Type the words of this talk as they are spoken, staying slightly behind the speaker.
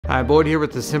Hi, Boyd here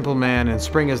with The Simple Man, and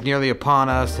spring is nearly upon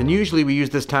us, and usually we use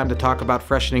this time to talk about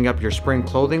freshening up your spring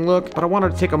clothing look, but I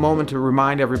wanted to take a moment to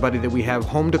remind everybody that we have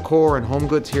home decor and home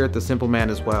goods here at The Simple Man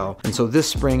as well. And so this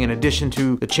spring, in addition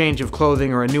to the change of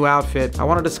clothing or a new outfit, I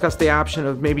want to discuss the option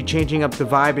of maybe changing up the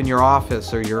vibe in your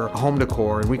office or your home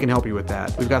decor, and we can help you with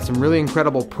that. We've got some really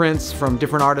incredible prints from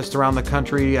different artists around the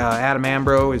country. Adam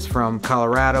Ambro is from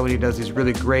Colorado, and he does these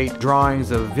really great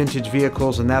drawings of vintage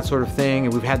vehicles and that sort of thing,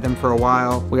 and we've had them for a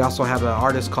while. We also have an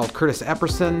artist called Curtis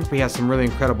Epperson. He has some really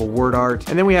incredible word art.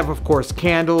 And then we have, of course,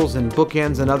 candles and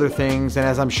bookends and other things. And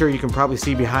as I'm sure you can probably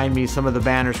see behind me, some of the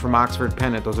banners from Oxford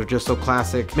Pennant. Those are just so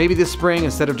classic. Maybe this spring,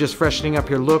 instead of just freshening up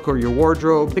your look or your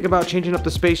wardrobe, think about changing up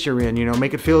the space you're in,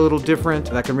 make it feel a little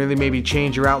different. That can really maybe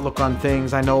change your outlook on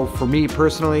things. I know for me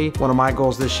personally, one of my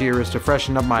goals this year is to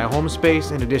freshen up my home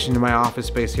space in addition to my office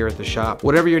space here at the shop.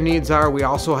 Whatever your needs are, we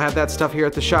also have that stuff here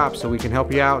at the shop, so we can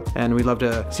help you out, and we'd love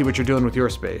to see what you're doing with your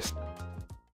space.